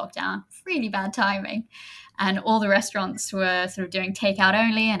during the lockdown, really bad timing. And all the restaurants were sort of doing takeout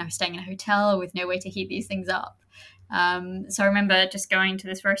only, and I was staying in a hotel with no way to heat these things up. So I remember just going to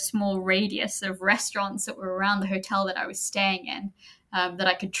this very small radius of restaurants that were around the hotel that I was staying in, that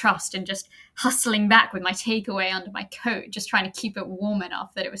I could trust, and just hustling back with my takeaway under my coat, just trying to keep it warm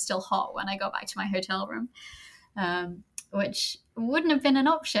enough that it was still hot when I got back to my hotel room, which wouldn't have been an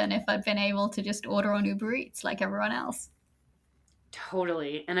option if I'd been able to just order on Uber Eats like everyone else.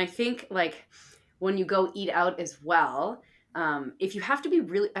 Totally. And I think like when you go eat out as well, if you have to be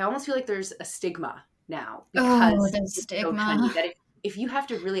really, I almost feel like there's a stigma now because the it's so stigma. trendy that if you have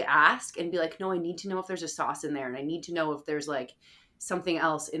to really ask and be like, no, I need to know if there's a sauce in there, and I need to know if there's like something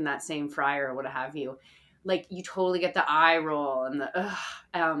else in that same fryer or what have you, like you totally get the eye roll and the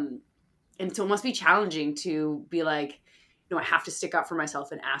and so it must be challenging to be like, I have to stick up for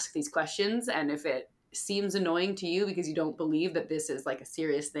myself and ask these questions, and if it seems annoying to you because you don't believe that this is like a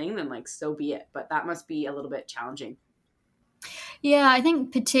serious thing, then like so be it, but that must be a little bit challenging. Yeah, I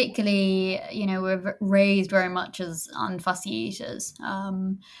think particularly, we're raised very much as unfussy eaters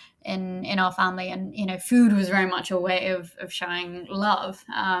in our family, and food was very much a way of showing love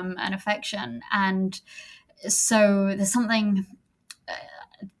and affection, and so there's something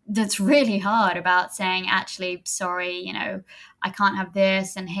that's really hard about saying, actually, sorry, I can't have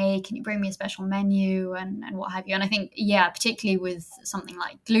this, and hey, can you bring me a special menu, and what have you. And I think, yeah, particularly with something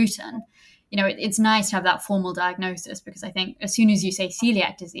like gluten, it's nice to have that formal diagnosis, because I think as soon as you say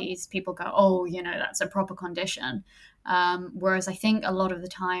celiac disease, people go, oh, that's a proper condition. Whereas I think a lot of the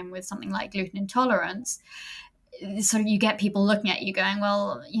time with something like gluten intolerance, so you get people looking at you going,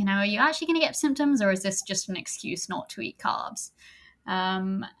 well, are you actually going to get symptoms, or is this just an excuse not to eat carbs?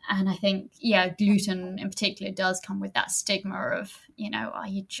 And I think, yeah, gluten in particular does come with that stigma of, are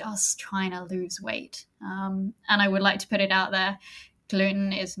you just trying to lose weight? And I would like to put it out there,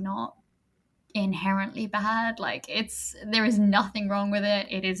 gluten is not inherently bad. Like, there is nothing wrong with it.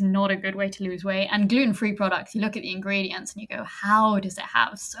 It is not a good way to lose weight. And gluten-free products, you look at the ingredients and you go, how does it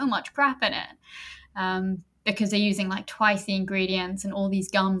have so much crap in it? Because they're using like twice the ingredients and all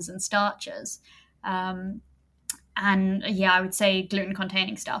these gums and starches. And yeah, I would say gluten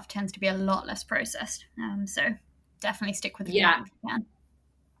containing stuff tends to be a lot less processed. So definitely stick with vegan if you can.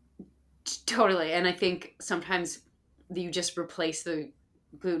 Totally. And I think sometimes you just replace the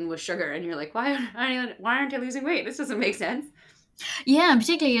gluten with sugar, and you're like, why aren't I losing weight? This doesn't make sense. Yeah, and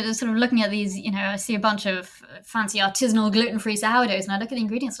particularly sort of looking at these, I see a bunch of fancy artisanal gluten-free sourdoughs, and I look at the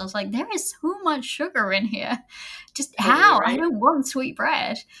ingredients and I was like, there is so much sugar in here. Just totally, how? Right? I don't want sweet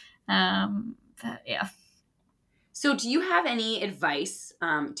bread. But yeah. So do you have any advice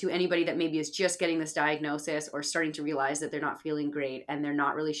to anybody that maybe is just getting this diagnosis or starting to realize that they're not feeling great and they're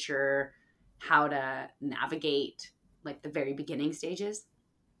not really sure how to navigate like the very beginning stages?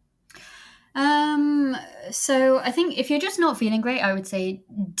 So I think if you're just not feeling great, I would say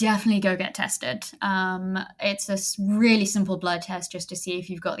definitely go get tested. It's a really simple blood test just to see if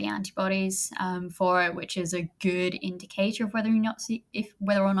you've got the antibodies for it, which is a good indicator of whether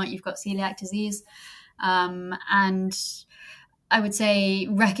or not you've got celiac disease. And I would say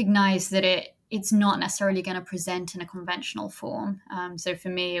recognize that it's not necessarily going to present in a conventional form. So for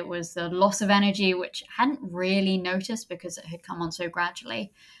me, it was the loss of energy, which I hadn't really noticed because it had come on so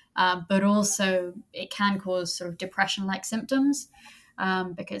gradually. But also it can cause sort of depression-like symptoms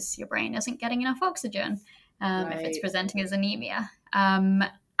because your brain isn't getting enough oxygen if it's presenting as anemia.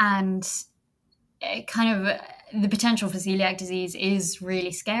 And it kind of the potential for celiac disease is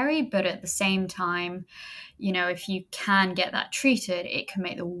really scary, but at the same time, if you can get that treated, it can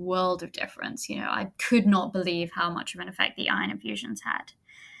make the world of difference. I could not believe how much of an effect the iron infusions had.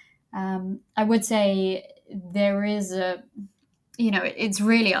 I would say there is it's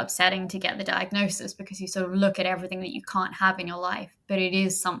really upsetting to get the diagnosis because you sort of look at everything that you can't have in your life, but it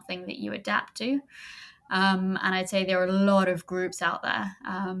is something that you adapt to. And I'd say there are a lot of groups out there.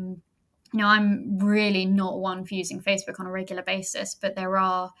 I'm really not one for using Facebook on a regular basis, but there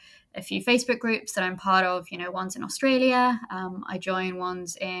are a few Facebook groups that I'm part of. One's in Australia. I join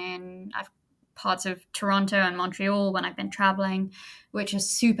ones in parts of Toronto and Montreal when I've been traveling, which is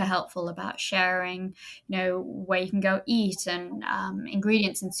super helpful about sharing, where you can go eat and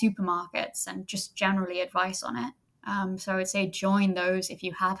ingredients in supermarkets and just generally advice on it. So I would say join those if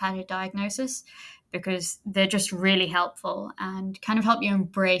you have had a diagnosis, because they're just really helpful and kind of help you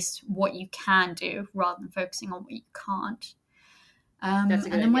embrace what you can do rather than focusing on what you can't. That's a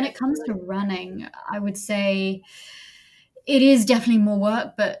good And then when idea. it comes to running, I would say it is definitely more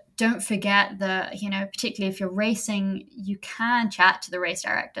work, but don't forget that, particularly if you're racing, you can chat to the race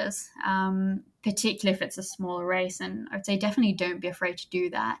directors, particularly if it's a smaller race. And I would say definitely don't be afraid to do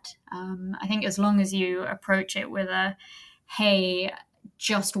that. I think as long as you approach it with hey,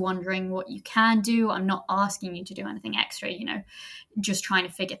 just wondering what you can do. I'm not asking you to do anything extra, just trying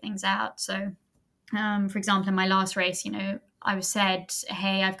to figure things out. So, for example, in my last race, I was said,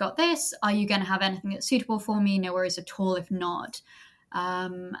 hey, I've got this. Are you going to have anything that's suitable for me? No worries at all if not.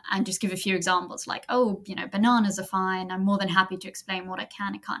 And just give a few examples like, bananas are fine. I'm more than happy to explain what I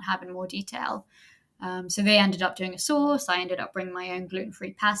can and can't have in more detail. So they ended up doing a sauce. I ended up bringing my own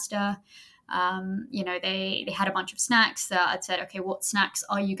gluten-free pasta. They had a bunch of snacks that I'd said, okay, what snacks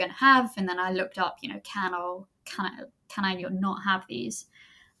are you going to have? And then I looked up, can I not have these?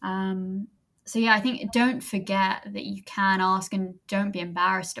 So yeah, I think don't forget that you can ask and don't be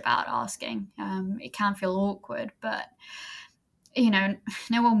embarrassed about asking. It can feel awkward, but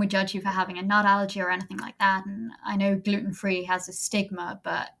no one would judge you for having a nut allergy or anything like that. And I know gluten-free has a stigma,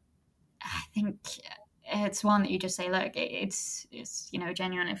 but I think it's one that you just say, look, it's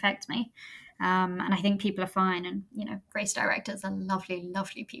genuinely affects me. And I think people are fine. And, race directors are lovely,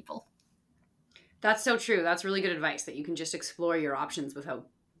 lovely people. That's so true. That's really good advice, that you can just explore your options without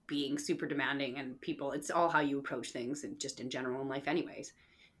being super demanding. And people, it's all how you approach things and just in general in life anyways.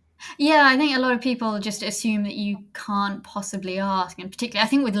 Yeah, I think a lot of people just assume that you can't possibly ask, and particularly I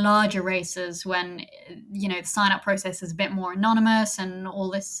think with larger races when the sign up process is a bit more anonymous and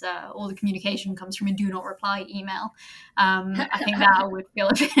all the communication comes from a do not reply email. I think that would feel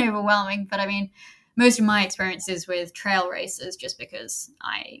a bit overwhelming. But I mean, most of my experiences with trail races, just because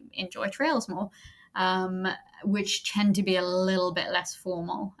I enjoy trails more, which tend to be a little bit less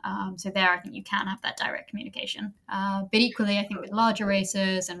formal. So there, I think you can have that direct communication. But equally, I think with larger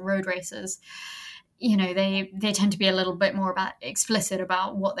races and road races, they tend to be a little bit more explicit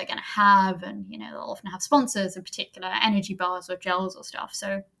about what they're going to have, and they'll often have sponsors, in particular energy bars or gels or stuff.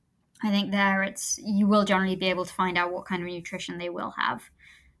 So I think there, you will generally be able to find out what kind of nutrition they will have.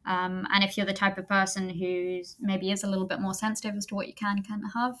 And if you're the type of person who maybe is a little bit more sensitive as to what you can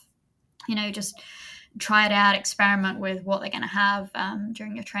have, just try it out, experiment with what they're going to have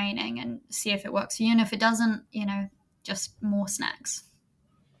during your training and see if it works for you. And if it doesn't, just more snacks.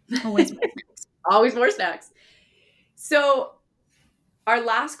 Always more snacks. Always more snacks. So our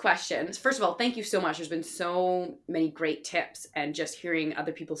last question, first of all, thank you so much. There's been so many great tips, and just hearing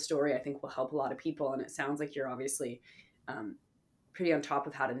other people's story, I think will help a lot of people. And it sounds like you're obviously pretty on top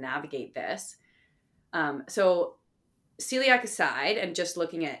of how to navigate this. So celiac aside, and just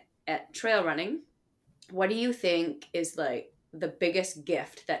looking at trail running, what do you think is like the biggest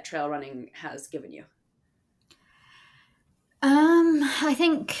gift that trail running has given you? I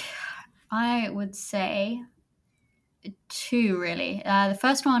think I would say two, really. The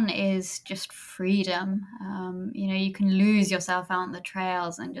first one is just freedom. You can lose yourself out on the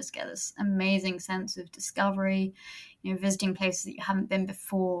trails and just get this amazing sense of discovery, visiting places that you haven't been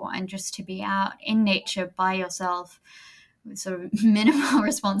before, and just to be out in nature by yourself with sort of minimal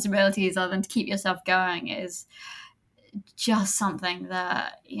responsibilities other than to keep yourself going is just something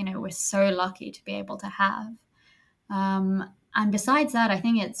that, we're so lucky to be able to have. And besides that, I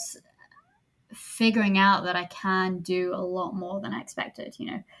think it's figuring out that I can do a lot more than I expected.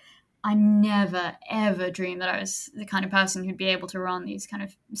 I never, ever dreamed that I was the kind of person who'd be able to run these kind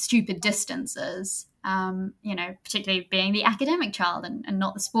of stupid distances, particularly being the academic child and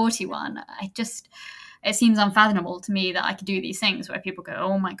not the sporty one. It seems unfathomable to me that I could do these things where people go,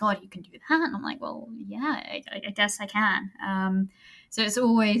 oh my God, you can do that. And I'm like, well, yeah, I guess I can. So it's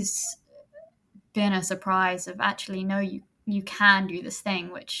always been a surprise of actually, no, you can do this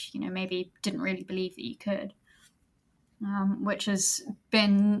thing, which, maybe didn't really believe that you could. Which has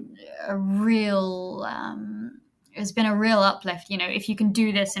been a real it's been a real uplift. If you can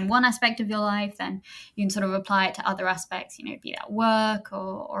do this in one aspect of your life, then you can sort of apply it to other aspects, be that work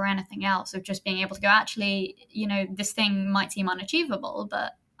or anything else, of just being able to go, actually, this thing might seem unachievable,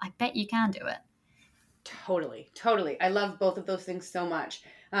 but I bet you can do it. Totally, totally. I love both of those things so much.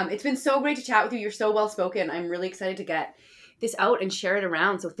 It's been so great to chat with you. You're so well spoken. I'm really excited to get this out and share it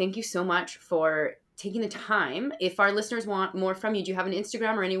around. So thank you so much for taking the time. If our listeners want more from you, do you have an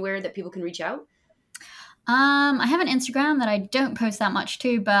Instagram or anywhere that people can reach out? I have an Instagram that I don't post that much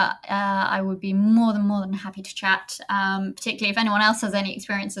to, but I would be more than happy to chat. Particularly if anyone else has any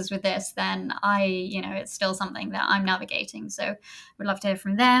experiences with this, then it's still something that I'm navigating. So would love to hear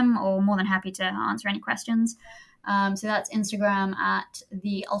from them, or more than happy to answer any questions. So that's Instagram at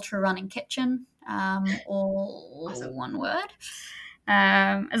the Ultra Running Kitchen, all Awesome. one word.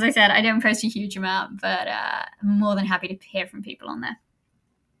 As I said, I don't post a huge amount, but more than happy to hear from people on there.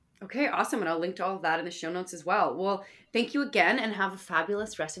 Okay, awesome. And I'll link to all of that in the show notes as well. Well, thank you again and have a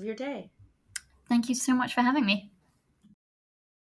fabulous rest of your day. Thank you so much for having me.